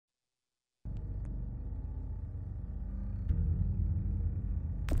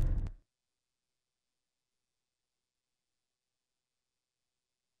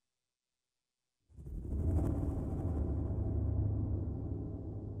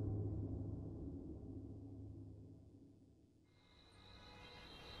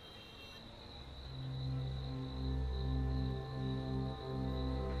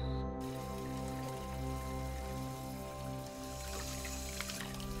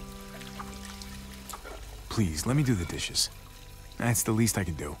please, let me do the dishes. That's the least I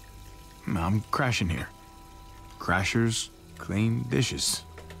can do. I'm crashing here. Crashers clean dishes.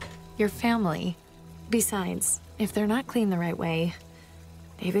 Your family. Besides, if they're not cleaned the right way,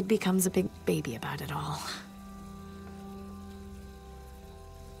 David becomes a big baby about it all.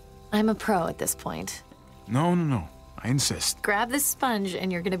 I'm a pro at this point. No. I insist. Grab this sponge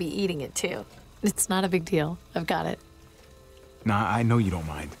and you're gonna be eating it too. It's not a big deal. I've got it. Nah, I know you don't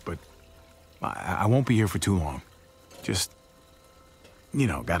mind, but I won't be here for too long. Just,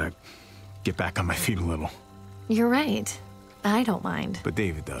 gotta get back on my feet a little. You're right. I don't mind. But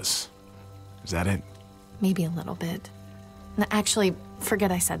David does. Is that it? Maybe a little bit. Actually,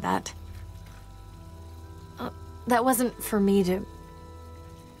 forget I said that. That wasn't for me to...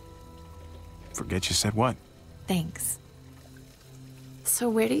 Forget you said what? Thanks. So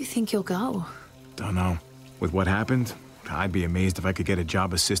where do you think you'll go? Don't know. With what happened, I'd be amazed if I could get a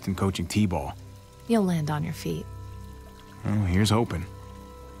job assistant coaching t-ball. You'll land on your feet. Well, here's hoping.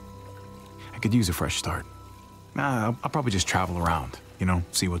 I could use a fresh start. I'll probably just travel around,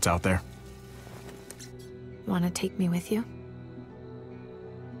 see what's out there. Want to take me with you?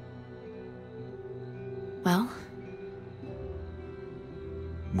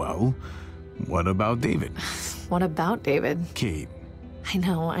 Well, what about David? What about David? Kate. I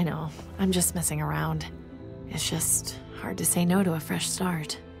know. I'm just messing around. It's just hard to say no to a fresh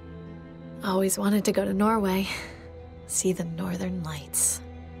start. Always wanted to go to Norway, see the northern lights.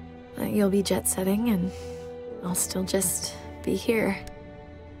 You'll be jet-setting, and I'll still just be here.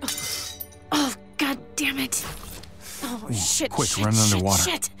 Oh, god damn it! Oh, ooh, shit, quick, run underwater.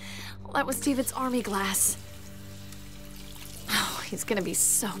 Shit! Well, that was David's army glass. Oh, he's gonna be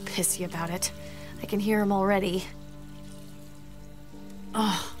so pissy about it. I can hear him already.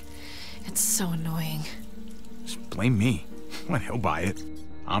 Oh, it's so annoying. Just blame me. What, he'll buy it.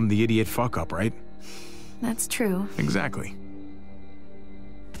 I'm the idiot fuck-up, right? That's true. Exactly.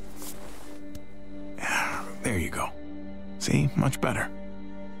 There you go. See? Much better.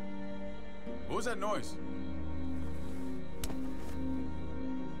 What was that noise?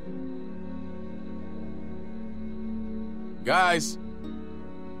 Guys!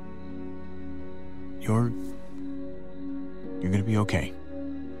 You're gonna be okay.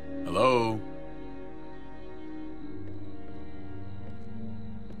 Hello?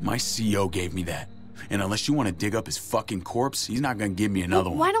 My CO gave me that. And unless you want to dig up his fucking corpse, he's not gonna give me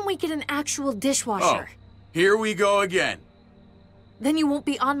another one. Why don't we get an actual dishwasher? Oh, here we go again. Then you won't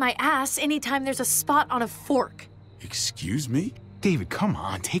be on my ass anytime there's a spot on a fork. Excuse me? David, come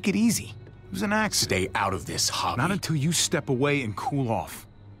on, take it easy. It was an accident. Stay out of this, Hobby. Not until you step away and cool off.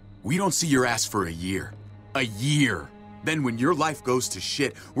 We don't see your ass for a year. A year. Then when your life goes to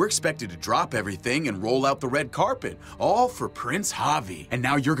shit, we're expected to drop everything and roll out the red carpet. All for Prince Javi. And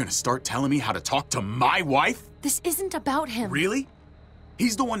now you're gonna start telling me how to talk to my wife? This isn't about him. Really?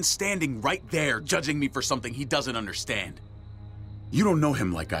 He's the one standing right there judging me for something he doesn't understand. You don't know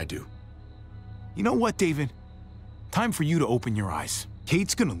him like I do. You know what, David? Time for you to open your eyes.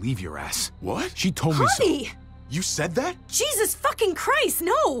 Kate's gonna leave your ass. What? She told me so. Javi! You said that? Jesus fucking Christ,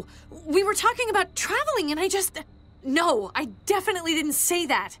 no! We were talking about traveling and I just... No, I definitely didn't say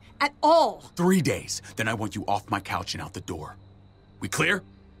that. At all. 3 days. Then I want you off my couch and out the door. We clear?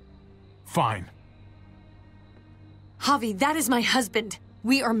 Fine. Javi, that is my husband.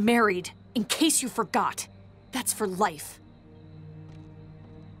 We are married. In case you forgot. That's for life.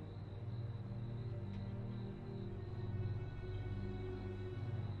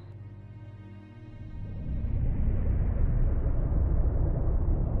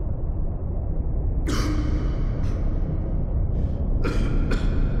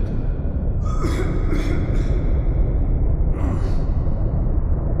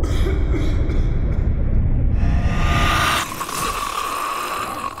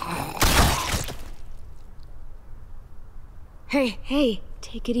 Hey,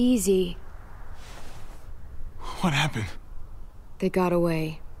 take it easy. What happened? They got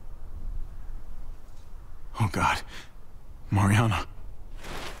away. Oh, God. Mariana.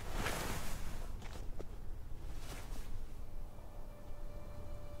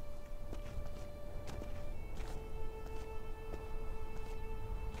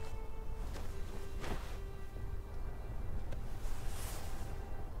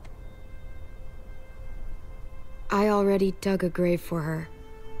 I already dug a grave for her.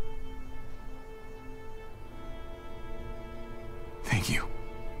 Thank you.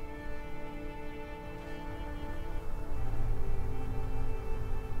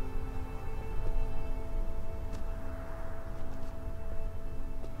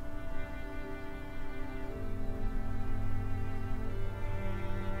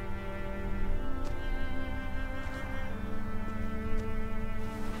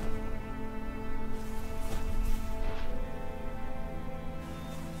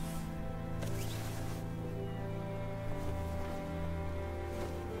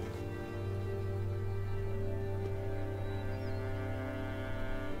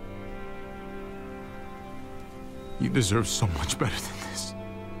 You deserve so much better than this.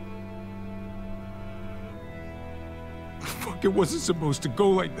 Fuck, it wasn't supposed to go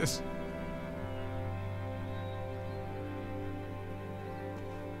like this.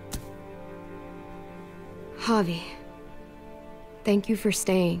 Javi, thank you for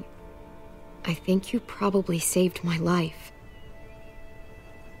staying. I think you probably saved my life.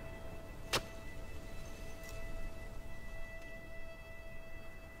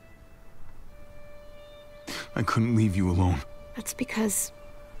 I couldn't leave you alone. That's because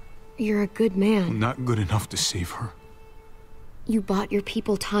you're a good man. I'm not good enough to save her. You bought your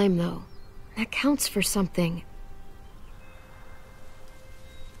people time, though. That counts for something.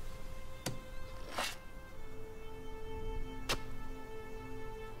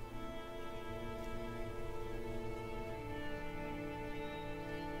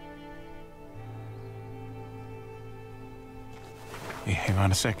 Hey, hang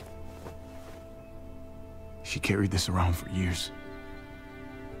on a sec. She carried this around for years.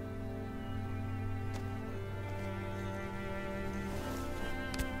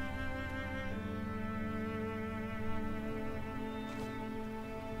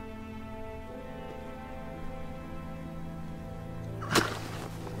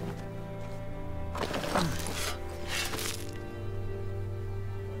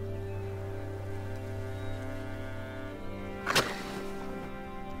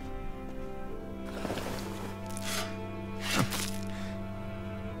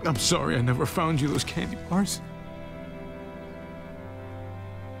 I'm sorry I never found you those candy bars.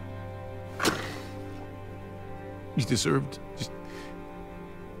 You deserved just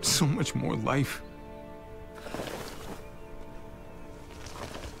so much more life.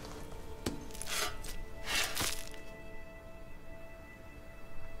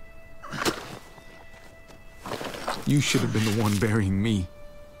 You should have been the one burying me.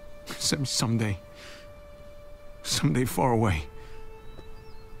 Someday far away.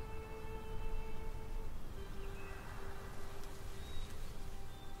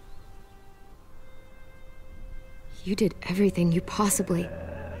 You did everything you possibly...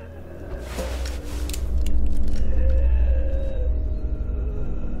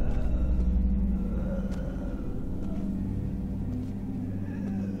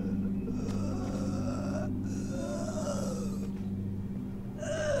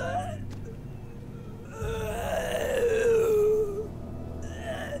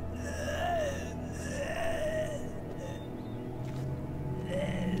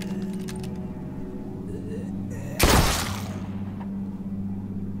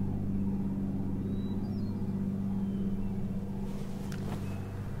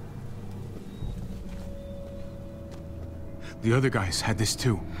 The other guys had this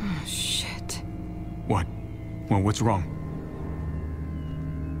too. Oh, shit. What? Well, what's wrong?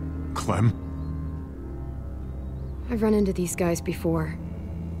 Clem? I've run into these guys before.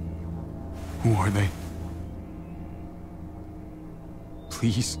 Who are they?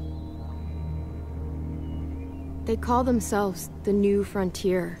 Please? They call themselves the New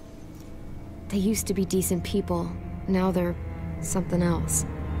Frontier. They used to be decent people. Now they're something else.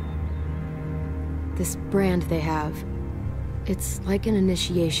 This brand they have. It's like an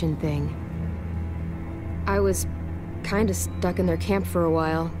initiation thing. I was kinda stuck in their camp for a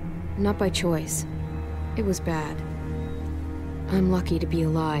while. Not by choice. It was bad. I'm lucky to be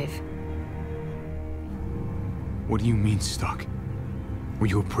alive. What do you mean stuck? Were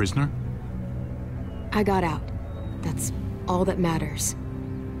you a prisoner? I got out. That's all that matters.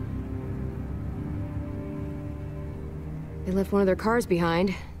 They left one of their cars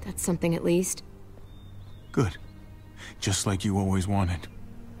behind. That's something at least. Good. Just like you always wanted.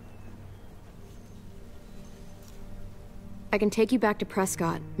 I can take you back to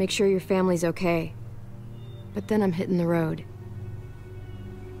Prescott, make sure your family's okay. But then I'm hitting the road.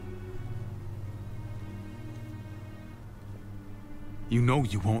 You know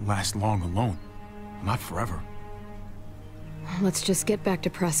you won't last long alone. Not forever. Let's just get back to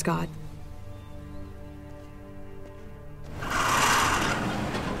Prescott.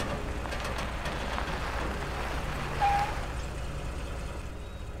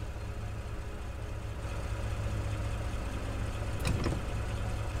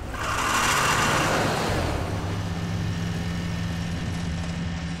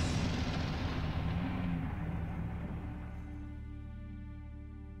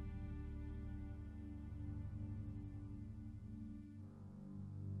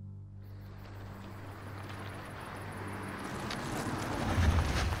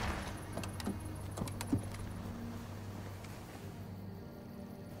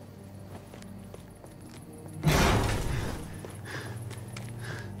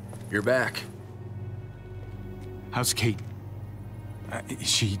 You're back. How's Kate? Is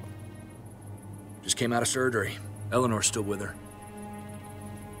she... Just came out of surgery. Eleanor's still with her.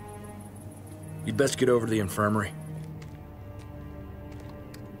 You'd best get over to the infirmary.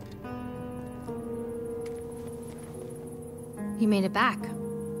 You made it back.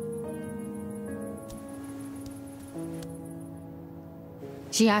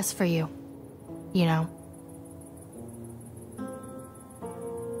 She asked for you, you know.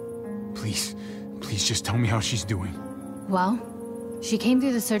 Please, please just tell me how she's doing. Well, she came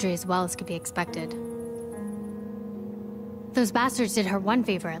through the surgery as well as could be expected. Those bastards did her one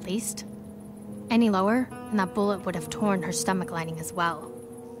favor at least. Any lower, and that bullet would have torn her stomach lining as well.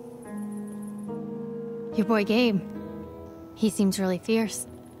 Your boy Gabe, he seems really fierce.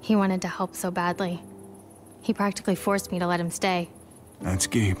 He wanted to help so badly. He practically forced me to let him stay. That's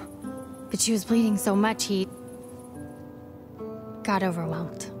Gabe. But she was bleeding so much, he got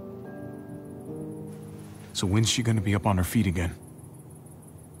overwhelmed. So when's she gonna be up on her feet again?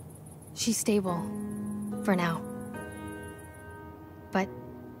 She's stable, for now. But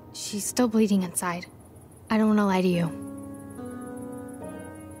she's still bleeding inside. I don't want to lie to you.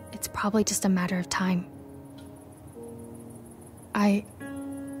 It's probably just a matter of time. I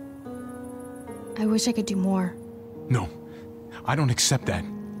wish I could do more. No, I don't accept that.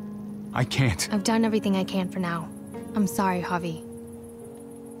 I can't. I've done everything I can for now. I'm sorry, Javi.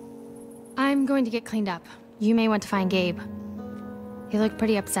 I'm going to get cleaned up. You may want to find Gabe. He looked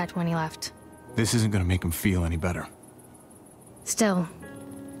pretty upset when he left. This isn't gonna make him feel any better. Still.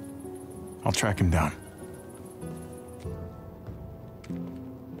 I'll track him down.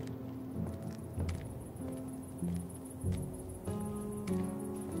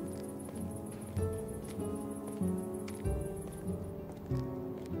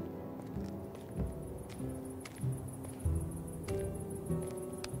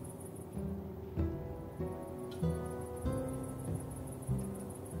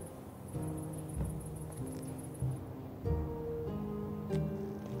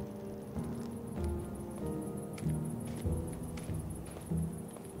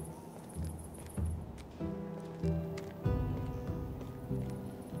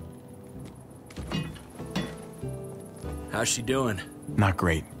 How's she doing? Not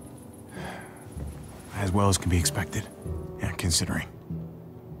great. As well as can be expected. Yeah, considering.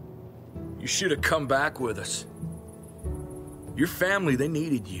 You should have come back with us. Your family, they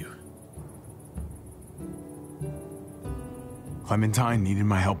needed you. Clementine needed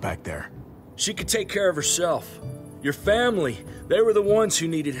my help back there. She could take care of herself. Your family, they were the ones who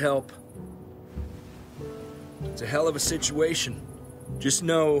needed help. It's a hell of a situation. Just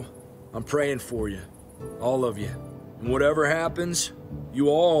know I'm praying for you. All of you. And whatever happens, you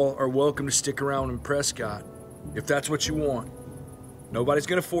all are welcome to stick around in Prescott, if that's what you want. Nobody's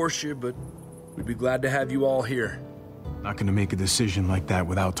gonna force you, but we'd be glad to have you all here. Not gonna make a decision like that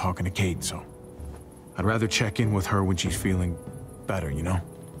without talking to Kate, so... I'd rather check in with her when she's feeling better, you know?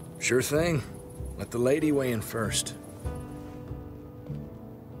 Sure thing. Let the lady weigh in first.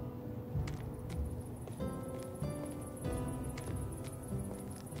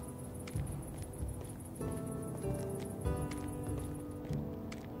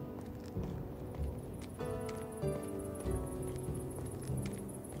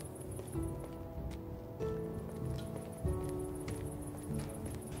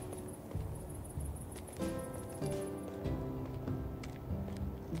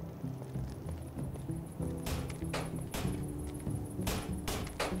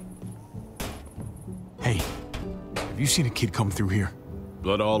 Hey, have you seen a kid come through here?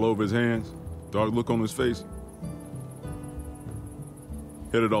 Blood all over his hands, dark look on his face.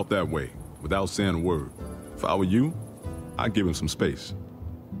 Headed off that way, without saying a word. If I were you, I'd give him some space.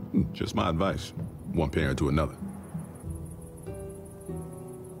 Just my advice, one parent to another.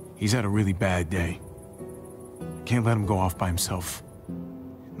 He's had a really bad day. Can't let him go off by himself.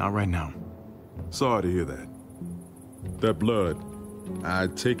 Not right now. Sorry to hear that. That blood, I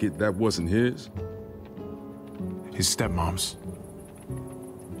take it that wasn't his? His stepmom's.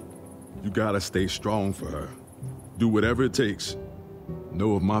 You gotta stay strong for her. Do whatever it takes.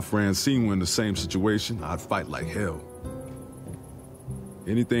 Know if my friend seen one in the same situation, I'd fight like hell.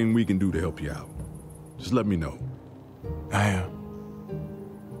 Anything we can do to help you out, just let me know. I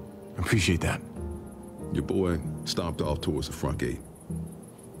appreciate that. Your boy stomped off towards the front gate.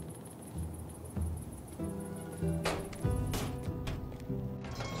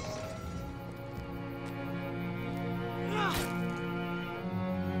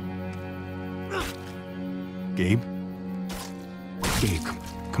 Gabe? Gabe,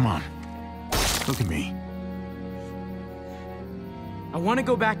 come on. Look at me. I want to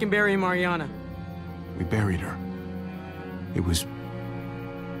go back and bury Mariana. We buried her. It was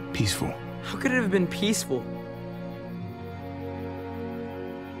peaceful. How could it have been peaceful?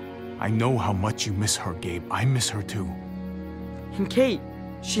 I know how much you miss her, Gabe. I miss her too. And Kate,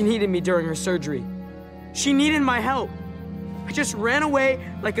 she needed me during her surgery. She needed my help. I just ran away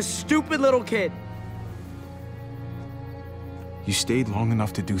like a stupid little kid. You stayed long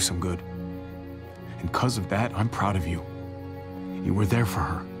enough to do some good. And because of that, I'm proud of you. You were there for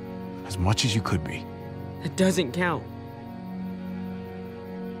her, as much as you could be. It doesn't count.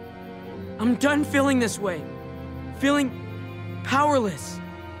 I'm done feeling this way. Feeling powerless.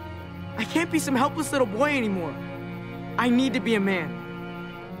 I can't be some helpless little boy anymore. I need to be a man.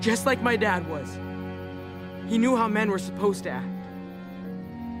 Just like my dad was. He knew how men were supposed to act.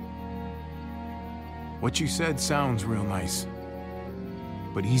 What you said sounds real nice.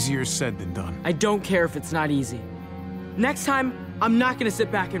 But easier said than done. I don't care if it's not easy. Next time, I'm not gonna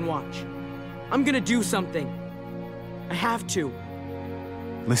sit back and watch. I'm gonna do something. I have to.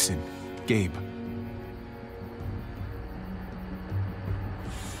 Listen, Gabe.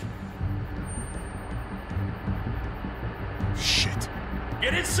 Shit.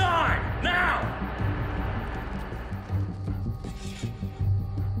 Get inside, now!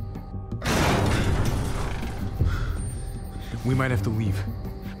 We might have to leave.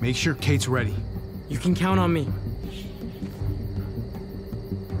 Make sure Kate's ready. You can count on me.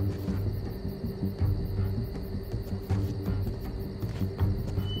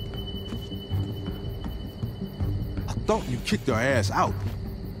 I thought you kicked her ass out.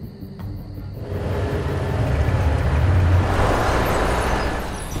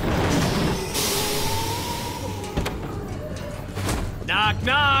 Knock,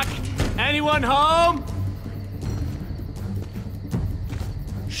 knock! Anyone home?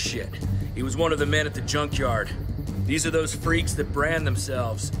 Shit. He was one of the men at the junkyard. These are those freaks that brand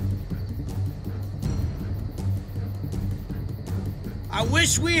themselves. I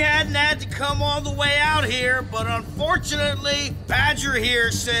wish we hadn't had to come all the way out here, but unfortunately, Badger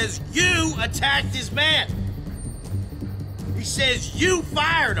here says you attacked his man. He says you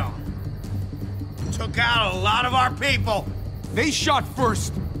fired on him. Took out a lot of our people. They shot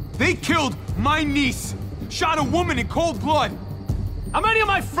first. They killed my niece. Shot a woman in cold blood. How many of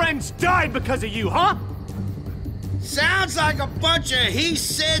my friends died because of you, huh? Sounds like a bunch of he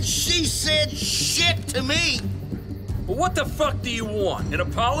said, she said shit to me. But what the fuck do you want? An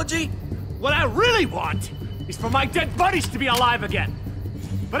apology? What I really want is for my dead buddies to be alive again.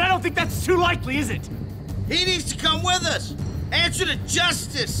 But I don't think that's too likely, is it? He needs to come with us. Answer to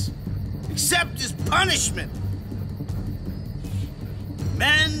justice. Accept his punishment.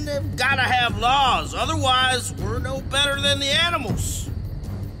 Men have gotta have laws, otherwise we're no better than the animals.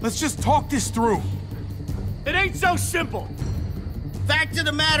 Let's just talk this through. It ain't so simple. Fact of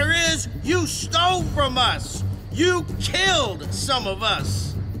the matter is, you stole from us. You killed some of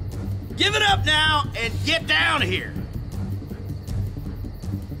us. Give it up now and get down here.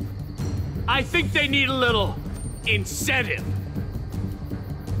 I think they need a little incentive.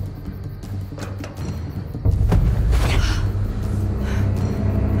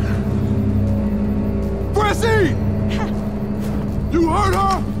 Francine! You hurt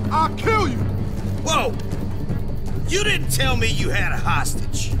her, I'll kill you! Whoa! You didn't tell me you had a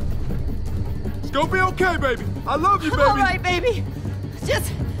hostage. It's gonna be okay, baby. I love you, baby. All right, baby.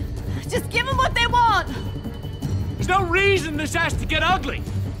 Just give them what they want. There's no reason this has to get ugly.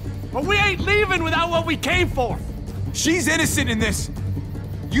 But we ain't leaving without what we came for. She's innocent in this.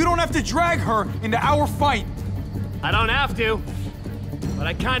 You don't have to drag her into our fight. I don't have to, but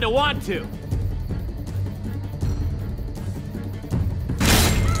I kinda want to.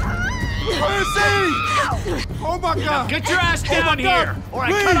 Francine! Oh my God! Get your ass down here, or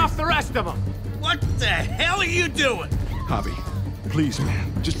I cut off the rest of them. What the hell are you doing? Javi, please,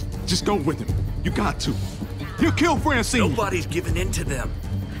 man. Just go with him. You got to. He'll kill Francine. Nobody's giving in to them.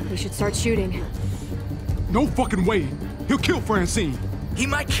 We should start shooting. No fucking way. He'll kill Francine. He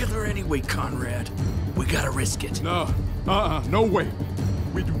might kill her anyway, Conrad. We gotta risk it. No, no way.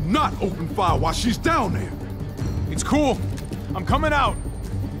 We do not open fire while she's down there. It's cool. I'm coming out.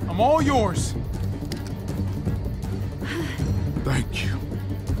 I'm all yours. Thank you.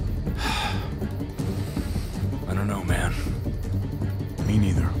 I don't know, man. Me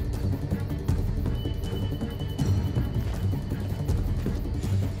neither.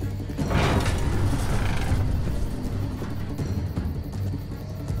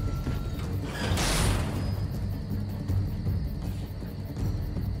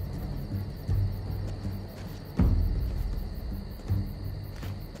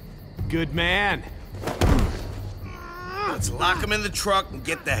 Good man. Let's lock him in the truck and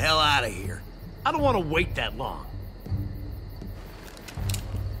get the hell out of here. I don't want to wait that long.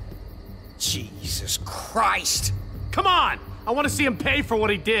 Jesus Christ! Come on! I want to see him pay for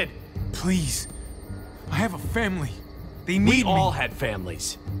what he did. Please. I have a family. They need me. We all had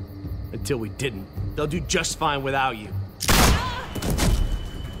families. Until we didn't. They'll do just fine without you.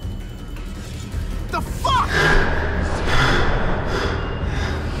 The fuck?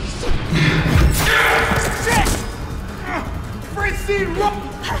 Shit! Francine, what?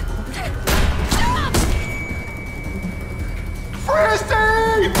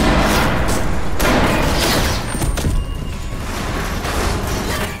 Francine!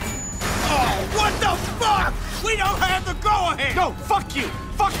 Oh, what the fuck? We don't have the go-ahead! No, fuck you!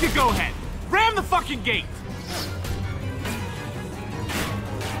 Fuck the go-ahead! Ram the fucking gate!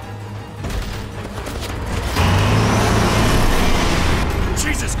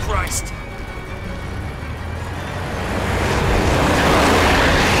 Jesus Christ!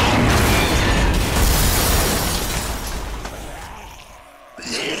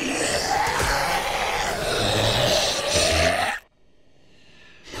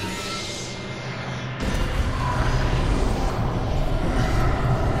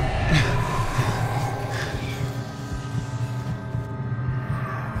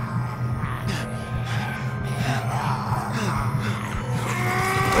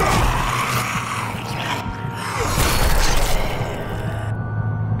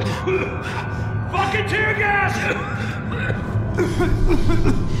 Fucking tear gas!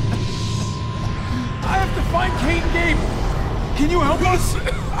 I have to find Kate and Gabe. Can you help us?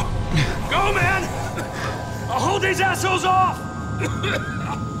 Go, man! I'll hold these assholes off!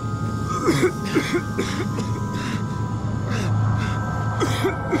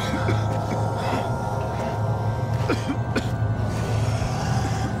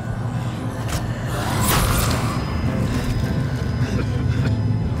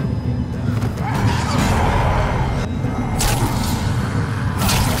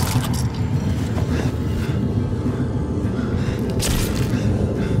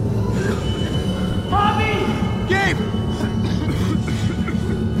 Gabe!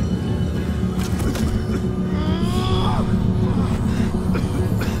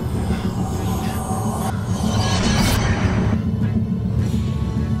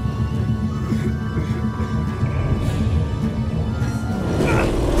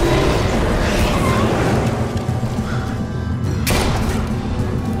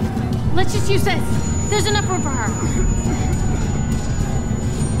 Let's just use this. There's enough room for her.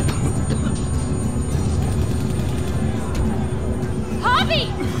 Hobby!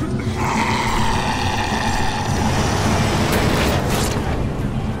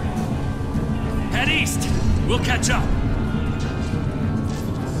 Head east! We'll catch up.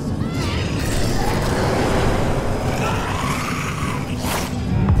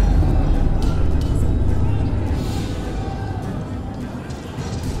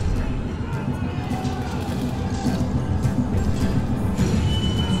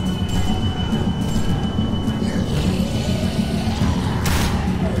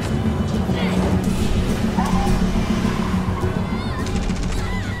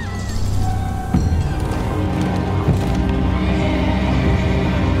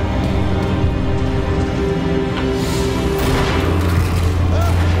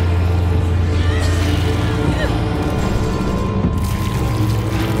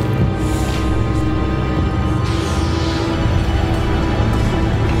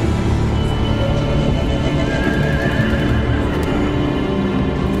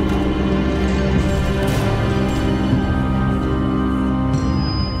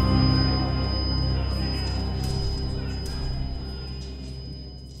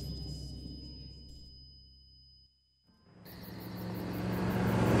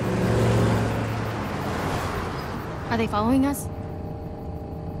 Are they following us?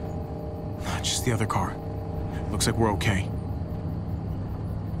 Just the other car. Looks like we're okay.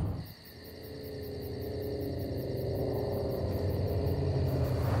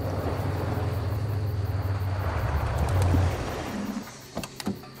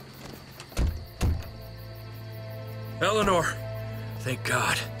 Eleanor, thank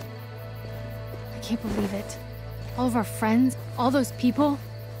God. I can't believe it. All of our friends, all those people.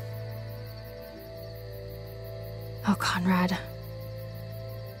 Oh, Conrad.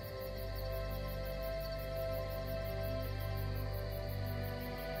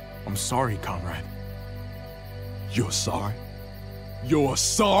 I'm sorry, Conrad. You're sorry? You're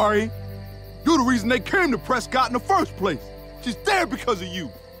sorry? You're the reason they came to Prescott in the first place. She's there because of you.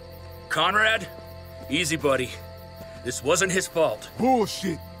 Conrad, easy, buddy. This wasn't his fault.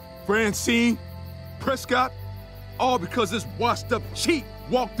 Bullshit. Francine, Prescott, all because this washed-up cheat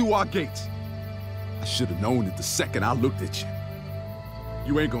walked through our gates. I should have known it the second I looked at you.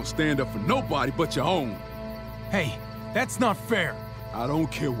 You ain't gonna stand up for nobody but your own. Hey, that's not fair. I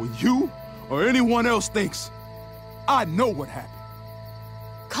don't care what you or anyone else thinks. I know what happened.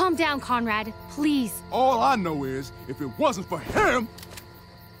 Calm down, Conrad, please. All I know is, if it wasn't for him...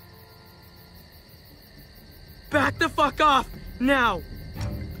 Back the fuck off, now!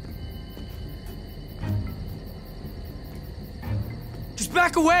 Just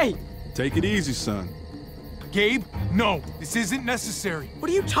back away! Take it easy, son. Gabe, no, this isn't necessary. What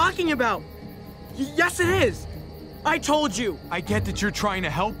are you talking about? Yes, it is! I told you! I get that you're trying to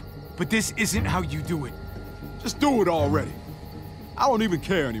help, but this isn't how you do it. Just do it already. I don't even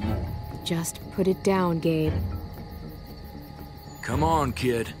care anymore. Just put it down, Gabe. Come on,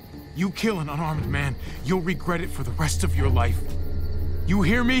 kid. You kill an unarmed man, you'll regret it for the rest of your life. You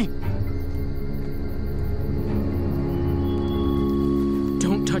hear me?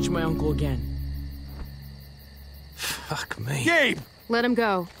 Don't touch my uncle again. Fuck me. Gabe! Let him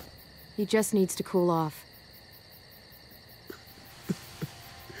go. He just needs to cool off.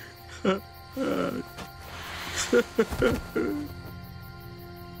 We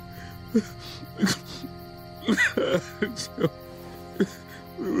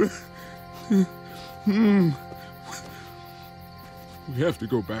have to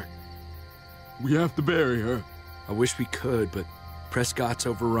go back. We have to bury her. I wish we could, but Prescott's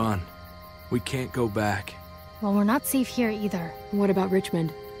overrun. We can't go back. Well, we're not safe here either. What about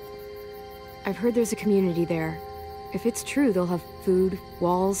Richmond? I've heard there's a community there. If it's true, they'll have food,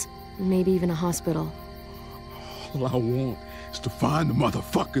 walls, maybe even a hospital. All I want is to find the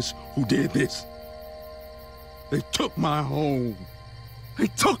motherfuckers who did this. They took my home. They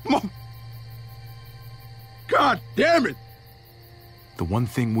took my... God damn it! The one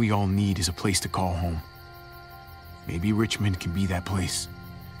thing we all need is a place to call home. Maybe Richmond can be that place.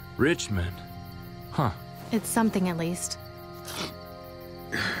 Richmond? Huh. It's something at least.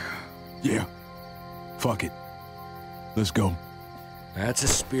 Yeah. Fuck it. Let's go. That's a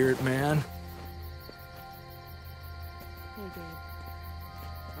spirit, man. Hey, Gabe.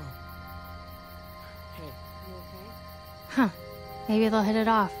 Hey. You okay? Huh. Maybe they'll hit it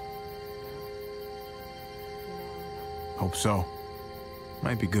off. Hope so.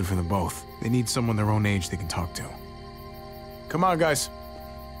 Might be good for them both. They need someone their own age they can talk to. Come on, guys.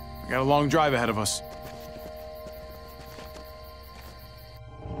 We got a long drive ahead of us.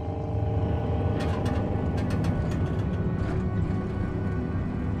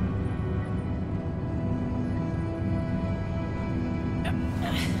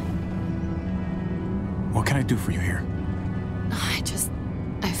 What can I do for you here?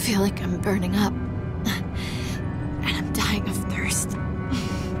 I feel like I'm burning up. And I'm dying of thirst.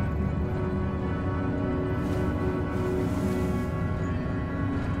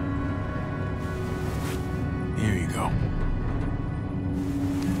 Here you go.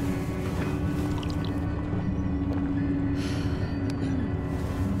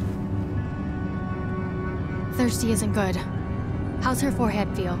 Thirsty isn't good. How's her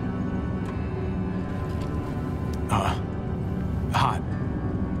forehead feel?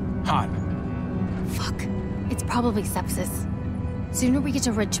 Hot. Fuck. It's probably sepsis. Sooner we get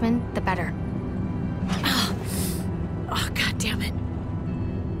to Richmond, the better. Oh, God damn it.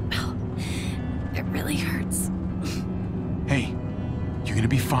 Oh, it really hurts. Hey, you're gonna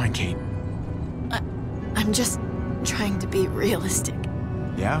be fine, Kate. I'm just trying to be realistic.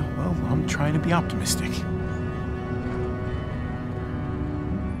 Yeah, well, I'm trying to be optimistic.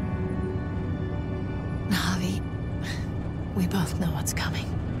 Javi, we both know what's coming.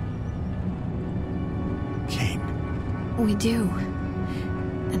 Kate. We do.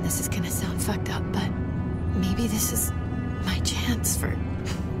 And this is gonna sound fucked up, but maybe this is my chance for...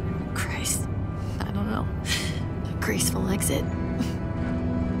 Christ. I don't know. A graceful exit.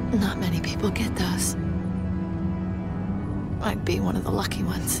 Not many people get those. I'd be one of the lucky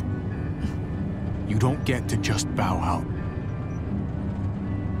ones. You don't get to just bow out.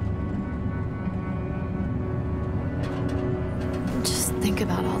 Just think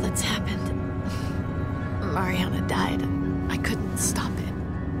about all that's happened. Mariana died. I couldn't stop it.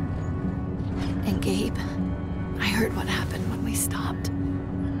 And Gabe, I heard what happened when we stopped.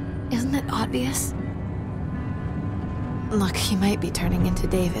 Isn't it obvious? Look, he might be turning into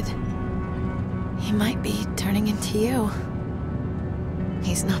David. He might be turning into you.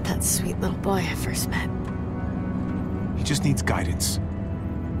 He's not that sweet little boy I first met. He just needs guidance.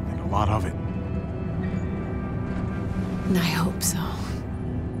 And a lot of it. And I hope so.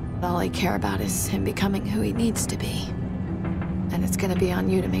 All I care about is him becoming who he needs to be. And it's gonna be on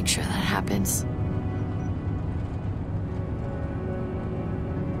you to make sure that happens.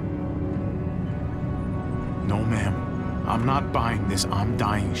 No, ma'am. I'm not buying this I'm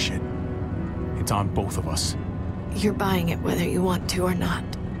dying shit. It's on both of us. You're buying it whether you want to or not.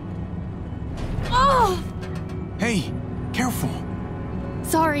 Oh! Hey, careful.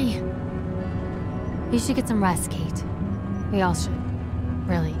 Sorry. You should get some rest, Kate. We all should.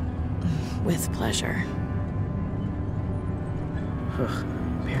 Really. With pleasure. Ugh,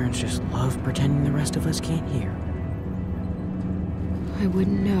 parents just love pretending the rest of us can't hear. I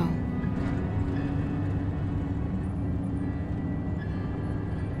wouldn't know.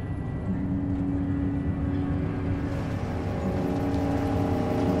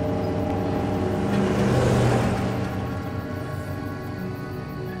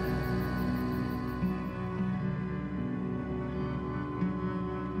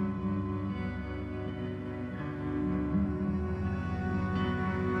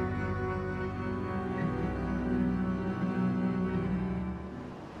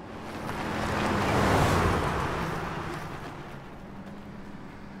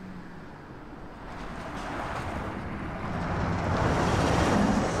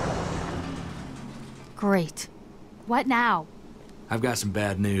 Great. What now? I've got some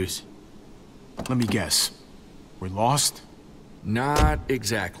bad news. Let me guess. We're lost? Not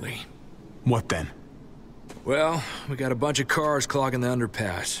exactly. What then? Well, we got a bunch of cars clogging the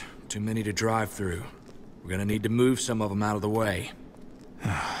underpass. Too many to drive through. We're gonna need to move some of them out of the way.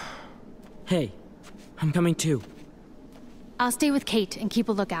 Hey, I'm coming too. I'll stay with Kate and keep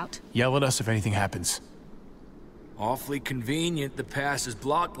a lookout. Yell at us if anything happens. Awfully convenient the pass is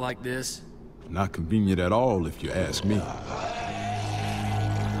blocked like this. Not convenient at all, if you ask me.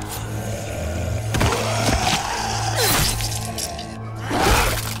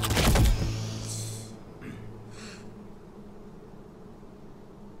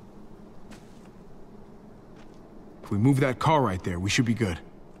 If we move that car right there, we should be good.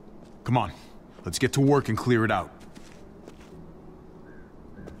 Come on, let's get to work and clear it out.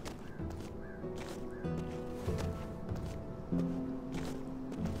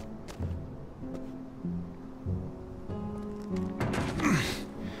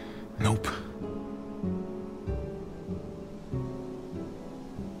 Nope.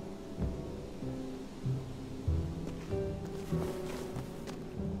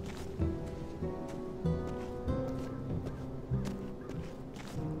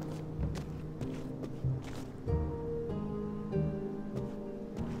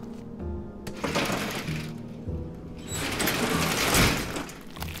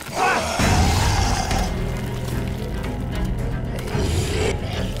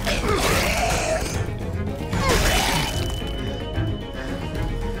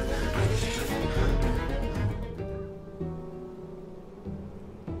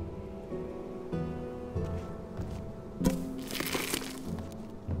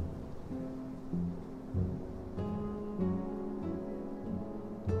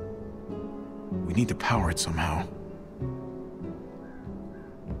 We need to power it somehow.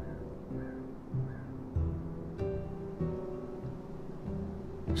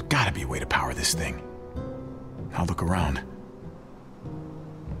 There's gotta be a way to power this thing. I'll look around.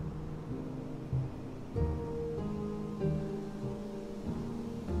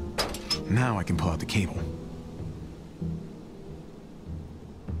 Now I can pull out the cable.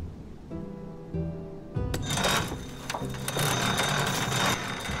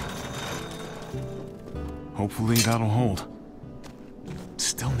 Hopefully that'll hold.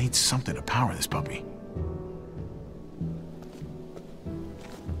 Still needs something to power this puppy.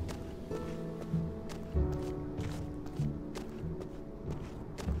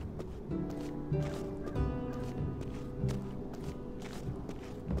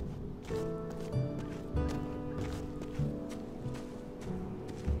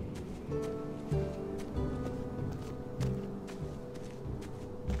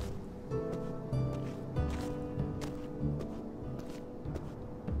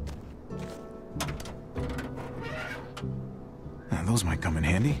 Those might come in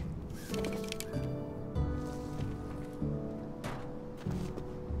handy.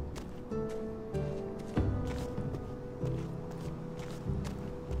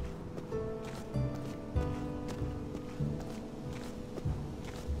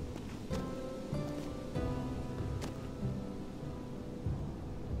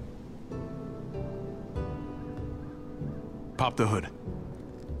 Pop the hood.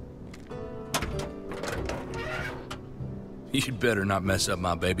 You'd better not mess up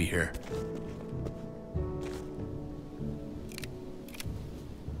my baby here.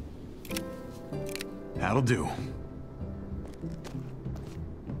 That'll do.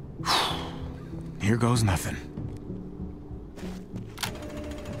 Here goes nothing.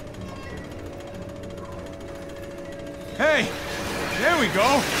 Hey! Okay, there we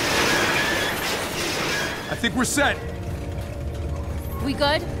go. I think we're set. We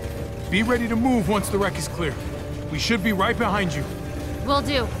good? Be ready to move once the wreck is clear. We should be right behind you. Will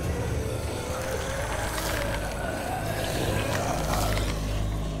do.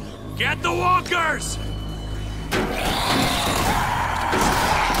 Get the walkers!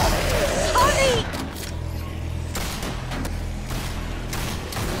 Honey!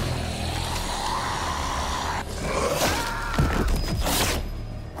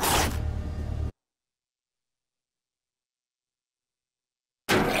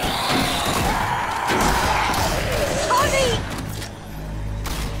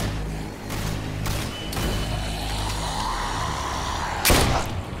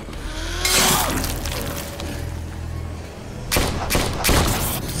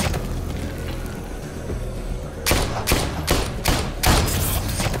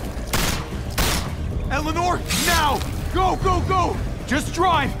 Eleanor, now! Go, go, go! Just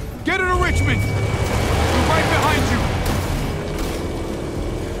drive! Get her to Richmond! We're right behind you!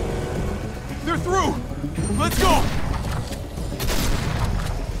 They're through! Let's go!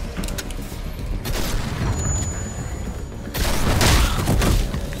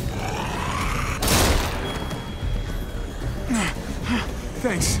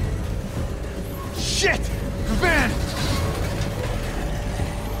 Thanks. Shit! The van!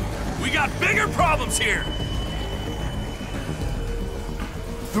 We got bigger problems here!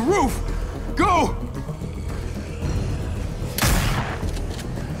 The roof! Go!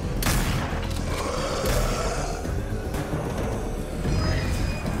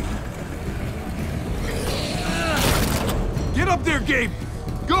 Get up there, Gabe!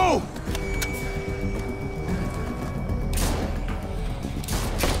 Go!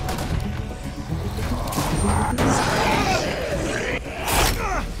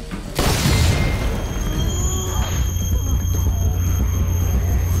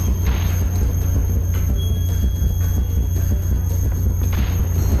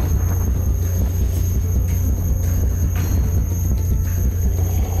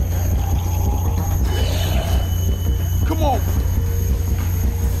 Come on!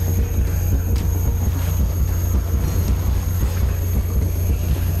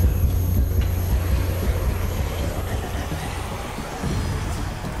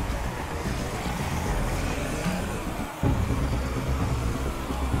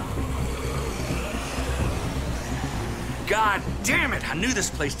 God damn it! I knew this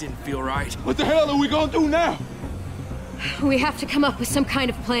place didn't feel right. What the hell are we gonna do now? We have to come up with some kind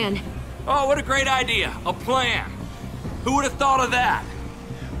of plan. Oh, what a great idea. A plan. Who would have thought of that?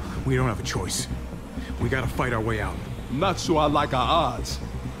 We don't have a choice. We gotta fight our way out. I'm not sure I like our odds.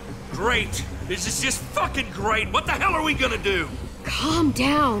 Great. This is just fucking great. What the hell are we gonna do? Calm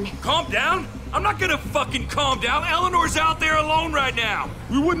down. Calm down? I'm not gonna fucking calm down. Eleanor's out there alone right now.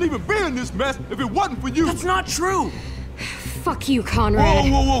 We wouldn't even be in this mess if it wasn't for you. That's not true. Fuck you, Conrad.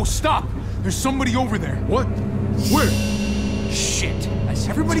 Whoa, whoa, whoa, stop! There's somebody over there. What? Where? Shit.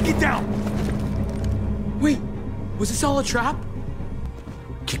 Everybody get down! Wait, was this all a trap?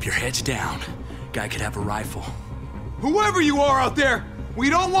 Keep your heads down. Guy could have a rifle. Whoever you are out there, we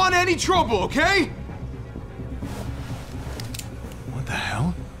don't want any trouble, okay? What the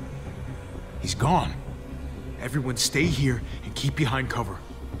hell? He's gone. Everyone stay here and keep behind cover.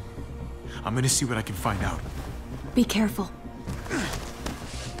 I'm gonna see what I can find out. Be careful.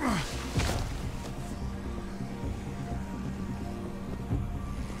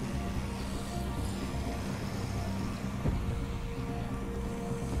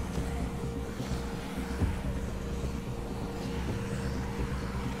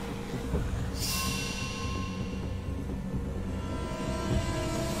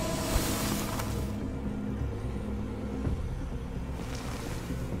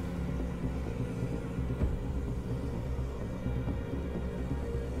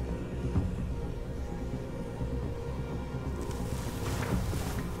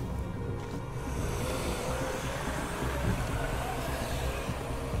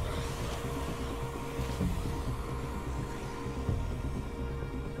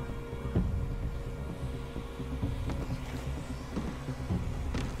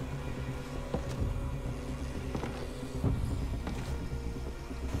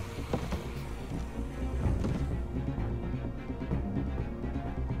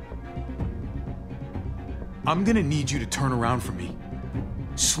 I'm gonna need you to turn around for me.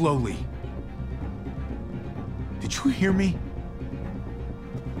 Slowly. Did you hear me?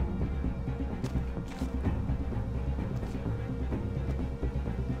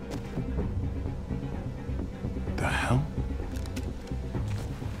 The hell?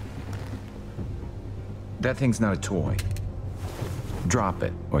 That thing's not a toy. Drop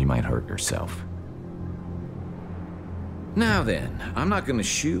it, or you might hurt yourself. Now then, I'm not gonna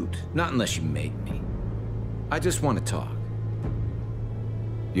shoot, not unless you make me. I just want to talk.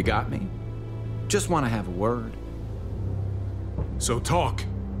 You got me? Just want to have a word. So talk.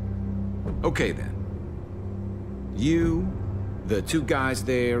 Okay then. You, the two guys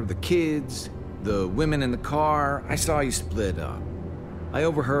there, the kids, the women in the car, I saw you split up. I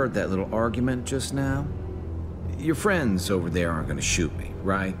overheard that little argument just now. Your friends over there aren't gonna shoot me,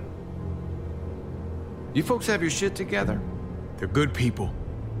 right? You folks have your shit together? They're good people.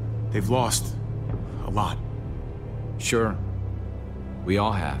 They've lost a lot. Sure. We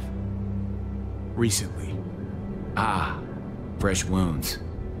all have. Recently. Ah, fresh wounds.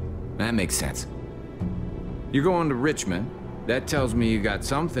 That makes sense. You're going to Richmond. That tells me you got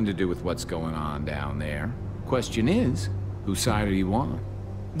something to do with what's going on down there. Question is, whose side are you on?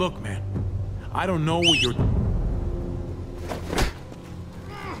 Look, man, I don't know what you're...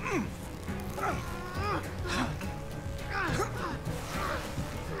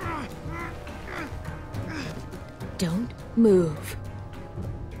 Don't move.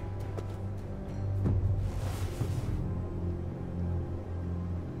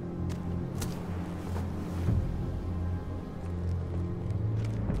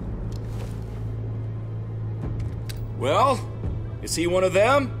 Well, is he one of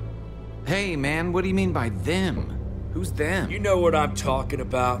them? Hey, man, what do you mean by them? Who's them? You know what I'm talking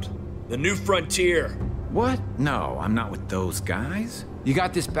about. The New Frontier. What? No, I'm not with those guys. You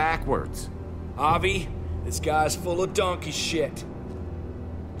got this backwards. Javi, this guy's full of donkey shit.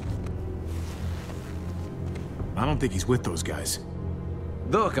 I don't think he's with those guys.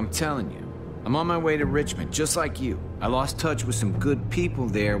 Look, I'm telling you. I'm on my way to Richmond, just like you. I lost touch with some good people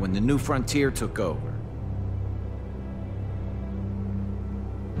there when the New Frontier took over.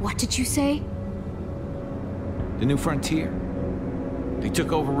 What did you say? The New Frontier. They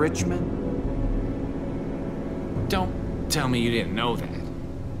took over Richmond. Don't tell me you didn't know that.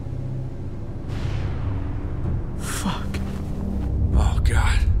 Fuck. Oh,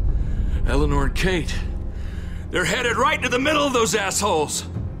 God. Eleanor and Kate. They're headed right into the middle of those assholes.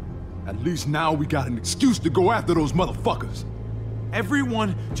 At least now we got an excuse to go after those motherfuckers.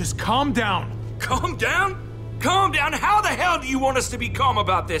 Everyone, just calm down. Calm down? Calm down? How the hell do you want us to be calm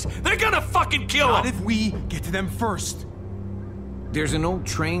about this? They're gonna fucking kill Not them! if we get to them first. There's an old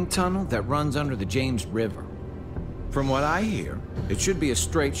train tunnel that runs under the James River. From what I hear, it should be a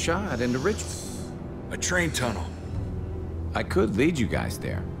straight shot into Richmond. A train tunnel. I could lead you guys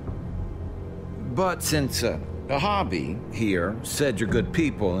there. But since a hobby here said you're good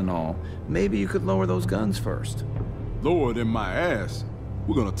people and all, maybe you could lower those guns first. Lower than my ass.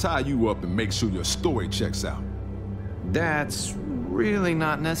 We're gonna tie you up and make sure your story checks out. That's really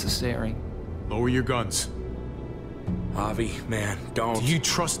not necessary. Lower your guns. Javi, man, don't. Do you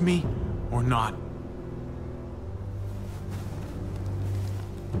trust me or not?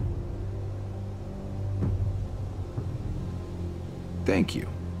 Thank you.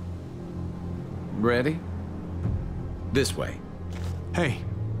 Ready? This way. Hey,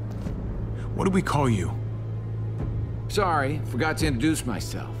 what do we call you? Sorry, forgot to introduce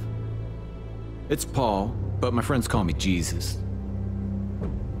myself. It's Paul, but my friends call me Jesus.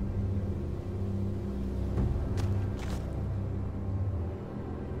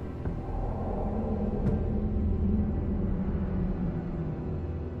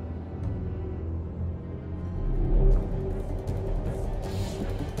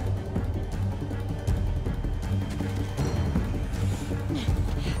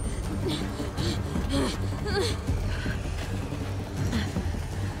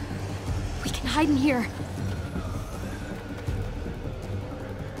 Hide in here.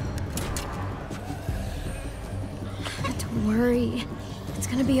 Don't worry. It's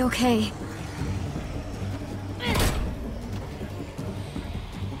gonna be okay.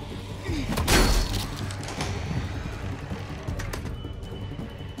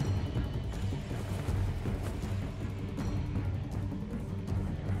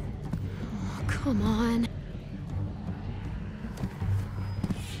 Oh, come on.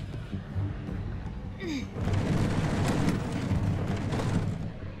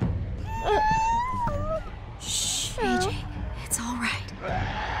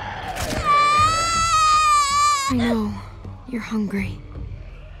 I know. You're hungry.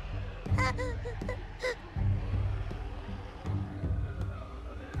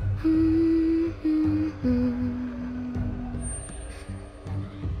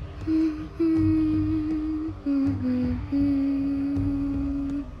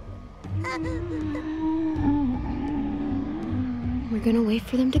 We're gonna wait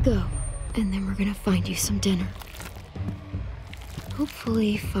for them to go, and then we're gonna find you some dinner.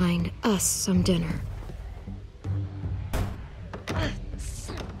 hopefully find us some dinner.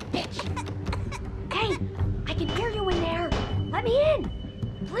 Son of a bitch. Hey, I can hear you in there. Let me in,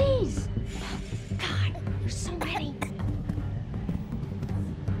 please. God, there's so many.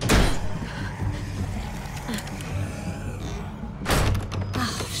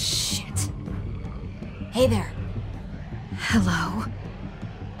 Oh, shit. Hey there. Hello.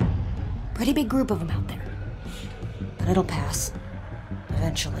 Pretty big group of them out there. But it'll pass.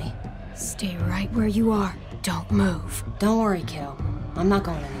 Eventually. Stay right where you are. Don't move. Don't worry, kiddo. I'm not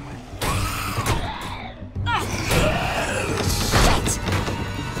going anywhere. Shit!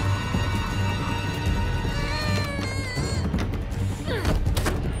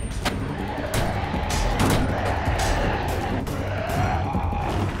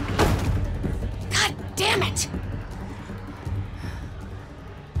 God damn it!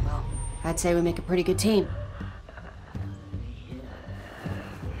 Well, I'd say we make a pretty good team.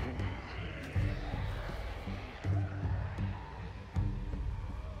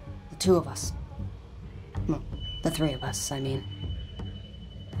 Two of us. Well, the three of us, I mean.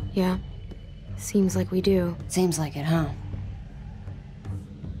 Yeah, seems like we do. Seems like it, huh?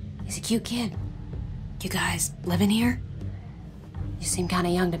 He's a cute kid. You guys living here? You seem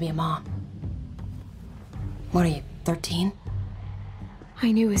kinda young to be a mom. What are you, 13?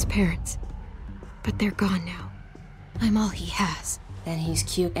 I knew his parents, but they're gone now. I'm all he has. Then he's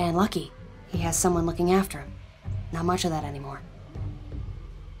cute and lucky. He has someone looking after him. Not much of that anymore.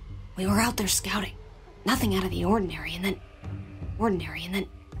 We were out there scouting. Nothing out of the ordinary, and then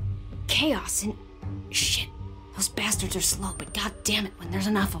chaos, and shit. Those bastards are slow, but god damn it when there's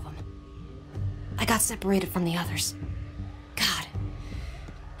enough of them. I got separated from the others. God,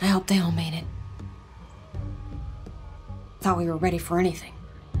 I hope they all made it. Thought we were ready for anything.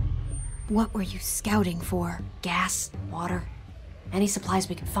 What were you scouting for? Gas, water, any supplies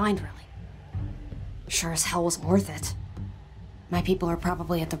we could find, really. Sure as hell wasn't worth it. My people are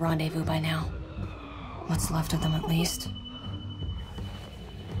probably at the rendezvous by now. What's left of them, at least.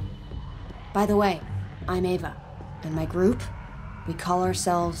 By the way, I'm Ava, and my group, we call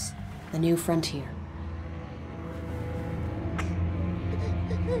ourselves the New Frontier.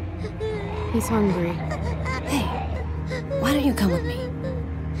 He's hungry. Hey, why don't you come with me?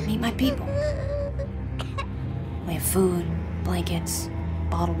 Meet my people. We have food, blankets,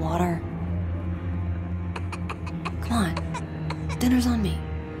 bottled water. Come on, dinner's on me.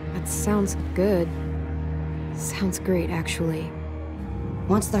 That sounds good. Sounds great, actually.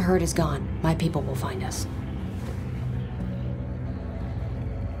 Once the herd is gone, my people will find us.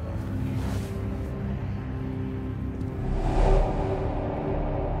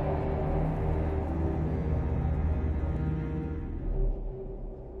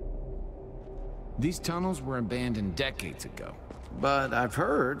 These tunnels were abandoned decades ago, but I've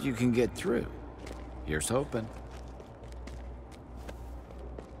heard you can get through. Here's hoping.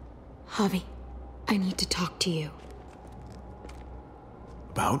 Javi, I need to talk to you.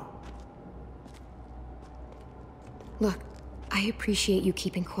 About? Look, I appreciate you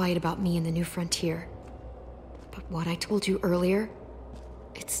keeping quiet about me and the New Frontier. But what I told you earlier,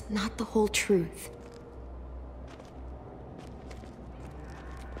 it's not the whole truth.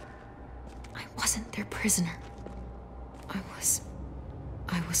 I wasn't their prisoner. I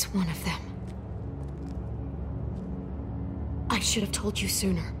was one of them. I should have told you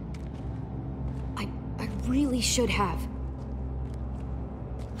sooner. I really should have.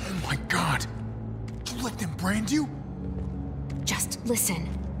 Oh my God! You let them brand you? Just listen.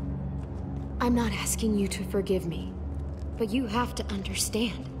 I'm not asking you to forgive me, but you have to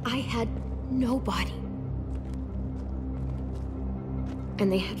understand, I had nobody.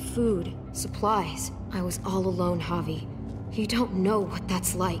 And they had food, supplies. I was all alone, Javi. You don't know what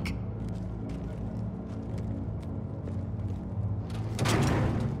that's like.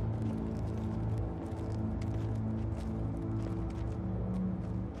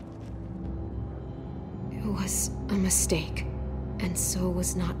 It was a mistake, and so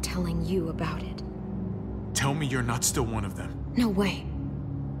was not telling you about it. Tell me you're not still one of them. No way.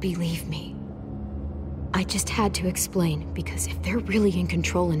 Believe me. I just had to explain, because if they're really in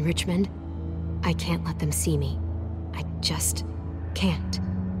control in Richmond, I can't let them see me. I just can't.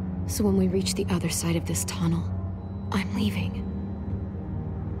 So when we reach the other side of this tunnel, I'm leaving.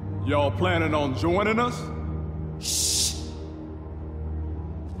 Y'all planning on joining us? Shh!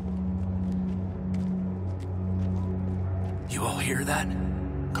 You all hear that?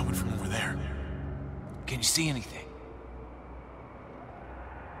 Coming from over there. Can you see anything?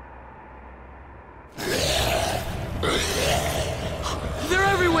 They're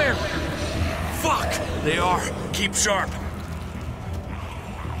everywhere! Fuck! They are. Keep sharp.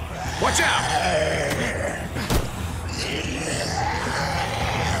 Watch out!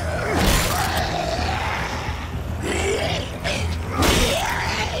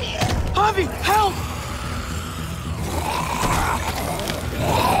 Javi, help!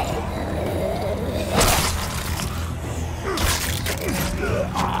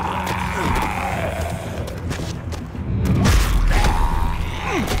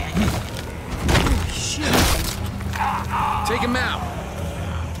 Shit! Take him out.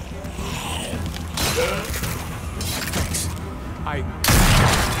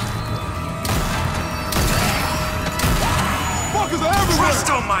 Fuckers are everywhere! Christ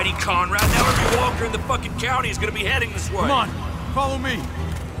almighty, Conrad! Now every walker in the fucking county is gonna be heading this way. Come on, follow me.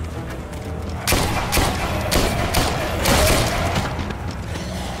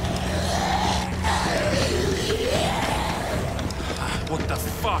 What the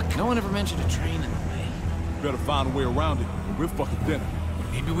fuck? No one ever mentioned a train in the way. Better find a way around it, or we're fucking dinner.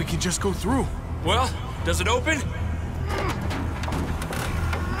 Maybe we can just go through. Well, does it open?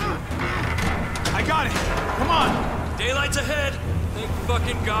 I got it. Come on. Daylight's ahead. Thank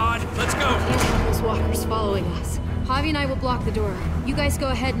fucking God. Let's go. Can't have those walkers following us. Javi and I will block the door. You guys go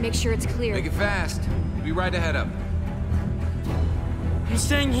ahead and make sure it's clear. Make it fast. We'll be right ahead of them. I'm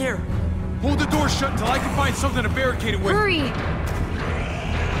staying here. Hold the door shut until I can find something to barricade it with. Hurry! Oh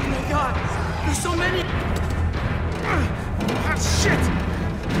my God, there's so many. Ah, shit!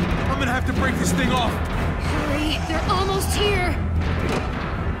 I'm gonna have to break this thing off. Hurry! They're almost here!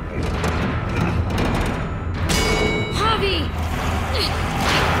 Javi!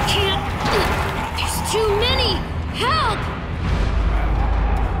 Can't... There's too many! Help!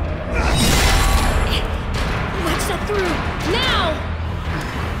 Let's get through! Now!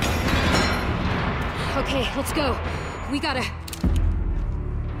 Okay, let's go. We gotta...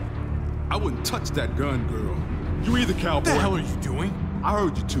 I wouldn't touch that gun, girl. You either, cowboy. What the hell are you doing? I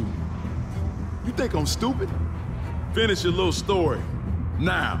heard you too. You think I'm stupid? Finish your little story.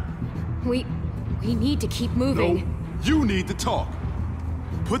 Now. We need to keep moving. No, you need to talk.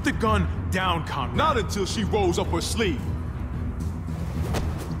 Put the gun down, Conrad. Not until she rolls up her sleeve.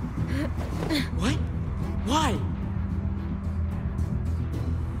 What? Why?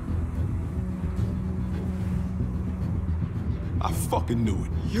 I fucking knew it.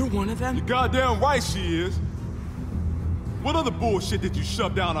 You're one of them? You're goddamn right she is. What other bullshit did you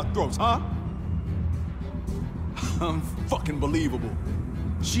shove down our throats, huh? Unfucking believable.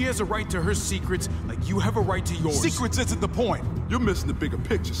 She has a right to her secrets like you have a right to yours. Secrets isn't the point. You're missing the bigger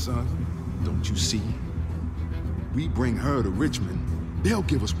picture, son. Don't you see? We bring her to Richmond. They'll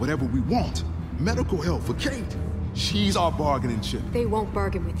give us whatever we want. Medical help for Kate. She's our bargaining chip. They won't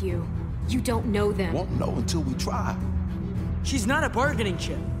bargain with you. You don't know them. Won't know until we try. She's not a bargaining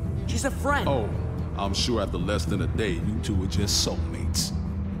chip. She's a friend. Oh, I'm sure after less than a day, you two are just soulmates.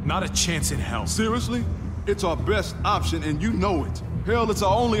 Not a chance in hell. Seriously? It's our best option and you know it. Hell, it's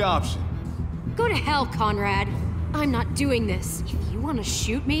our only option. Go to hell, Conrad. I'm not doing this. If you want to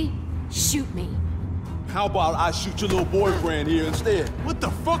shoot me, shoot me. How about I shoot your little boyfriend here instead? What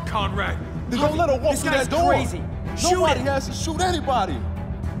the fuck, Conrad? Then don't let her walk This through guy's that door. crazy. Shoot Nobody him. has to shoot anybody.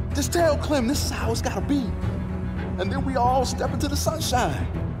 Just tell Clem this is how it's gotta be. And then we all step into the sunshine.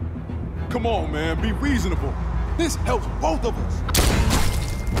 Come on, man, be reasonable. This helps both of us.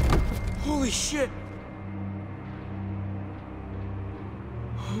 Holy shit.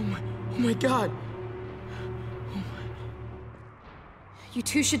 Oh my God. You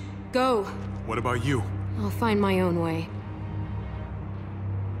two should go. What about you? I'll find my own way.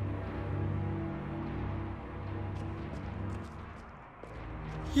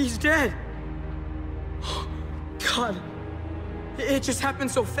 He's dead. God. It just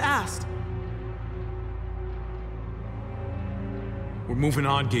happened so fast. We're moving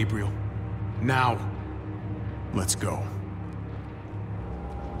on, Gabriel. Now, let's go.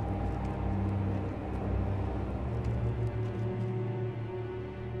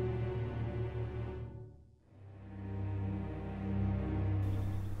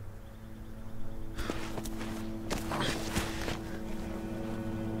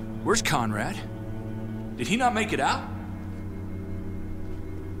 Where's Conrad? Did he not make it out?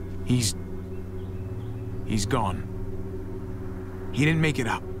 He's gone. He didn't make it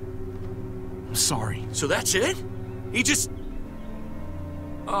out. I'm sorry. So that's it? He just...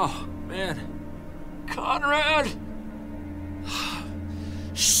 Oh, man. Conrad!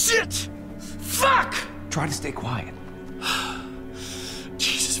 Shit! Fuck! Try to stay quiet.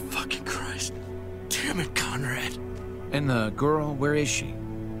 Jesus fucking Christ. Damn it, Conrad. And the girl, where is she?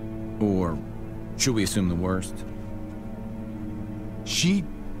 Or should we assume the worst? She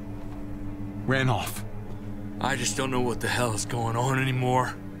ran off. I just don't know what the hell is going on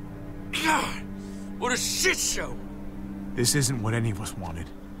anymore. God, what a shit show! This isn't what any of us wanted.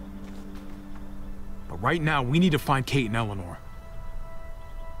 But right now, we need to find Kate and Eleanor.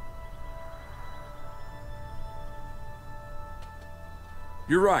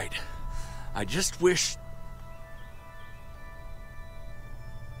 You're right. I just wish...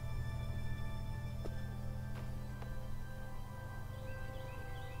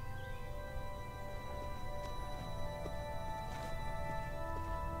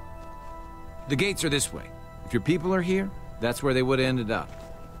 The gates are this way. If your people are here, that's where they would have ended up.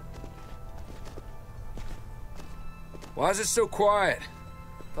 Why is it so quiet?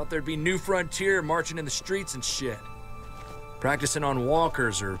 Thought there'd be New Frontier marching in the streets and shit. Practicing on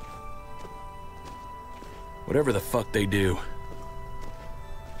walkers or... whatever the fuck they do.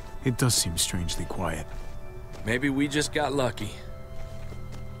 It does seem strangely quiet. Maybe we just got lucky.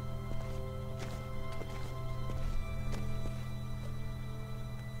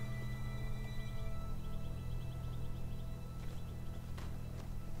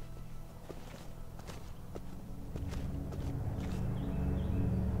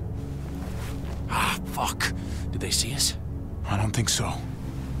 Fuck. Did they see us? I don't think so.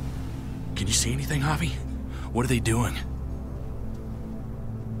 Can you see anything, Javi? What are they doing?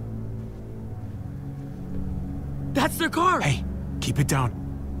 That's their car! Hey, keep it down.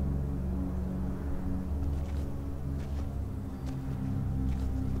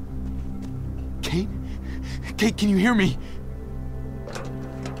 Kate? Kate, can you hear me?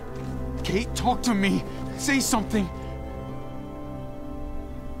 Kate, talk to me. Say something.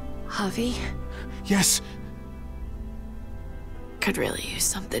 Javi? Yes. Could really use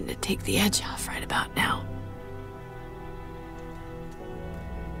something to take the edge off right about now.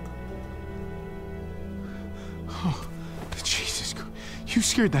 Oh, Jesus. You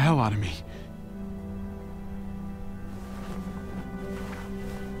scared the hell out of me.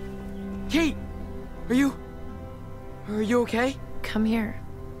 Kate! Are you okay? Come here.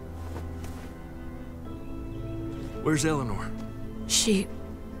 Where's Eleanor? She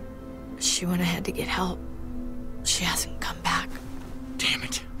went ahead to get help. She hasn't come back. Damn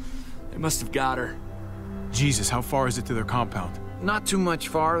it. They must have got her. Jesus, how far is it to their compound? Not too much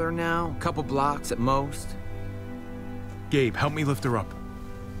farther now. A couple blocks at most. Gabe, help me lift her up.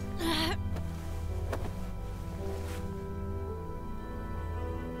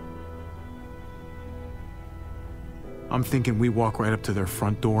 I'm thinking we walk right up to their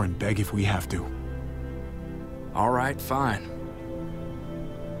front door and beg if we have to. All right, fine.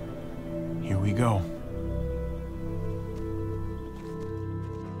 Here we go.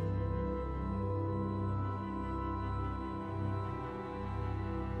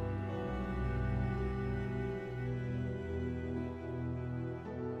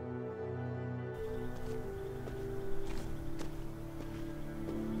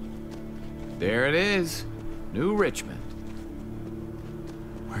 There it is. New Richmond.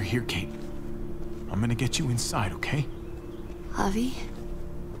 We're here, Kate. I'm gonna get you inside, okay? Javi,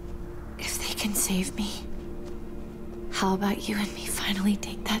 if they can save me, how about you and me finally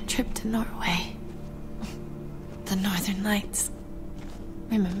take that trip to Norway? The Northern Lights.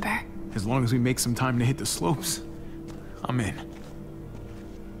 Remember? As long as we make some time to hit the slopes, I'm in.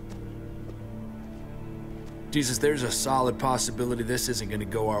 Jesus, there's a solid possibility this isn't gonna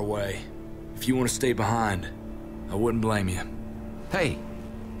go our way. If you want to stay behind, I wouldn't blame you. Hey,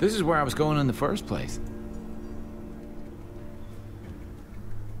 this is where I was going in the first place.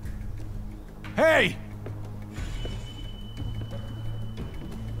 Hey!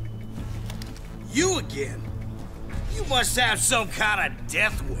 You again? You must have some kind of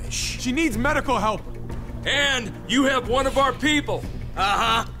death wish. She needs medical help. And you have one of our people.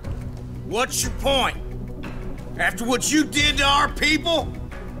 Uh-huh. What's your point? After what you did to our people?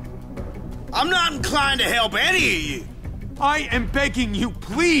 I'm not inclined to help any of you. I am begging you,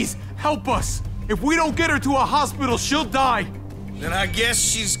 please help us. If we don't get her to a hospital, she'll die. Then I guess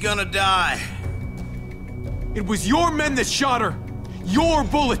she's gonna die. It was your men that shot her. Your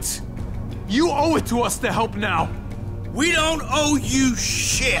bullets. You owe it to us to help now. We don't owe you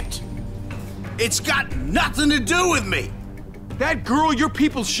shit. It's got nothing to do with me. That girl your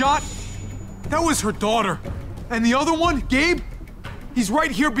people shot, that was her daughter. And the other one, Gabe? He's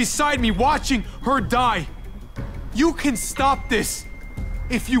right here beside me watching her die. You can stop this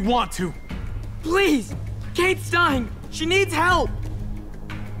if you want to. Please! Kate's dying! She needs help!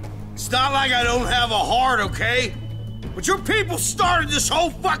 It's not like I don't have a heart, okay? But your people started this whole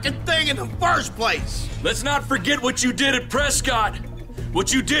fucking thing in the first place. Let's not forget what you did at Prescott.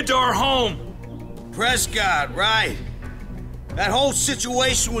 What you did to our home. Prescott, right. That whole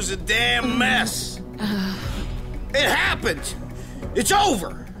situation was a damn mess. It happened. It's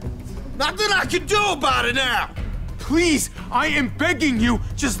over. Nothing I can do about it now! Please, I am begging you,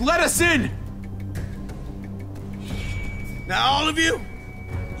 just let us in! Now all of you,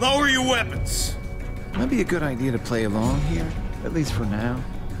 lower your weapons. Might be a good idea to play along here, at least for now.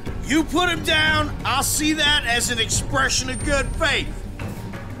 You put him down, I'll see that as an expression of good faith.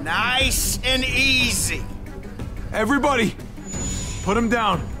 Nice and easy. Everybody, put him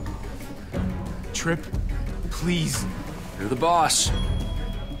down. Trip, please. You're the boss.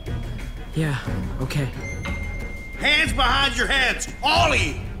 Yeah, okay. Hands behind your heads, all of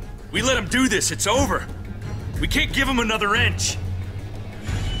you. We let him do this, it's over. We can't give him another inch.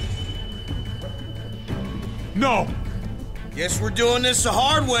 No. Guess we're doing this the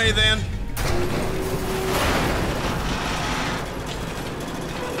hard way then.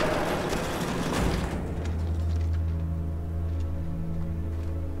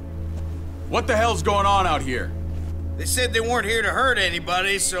 What the hell's going on out here? They said they weren't here to hurt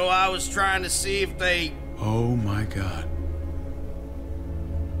anybody, so I was trying to see if they... Oh my God.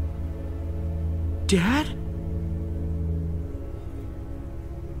 Dad?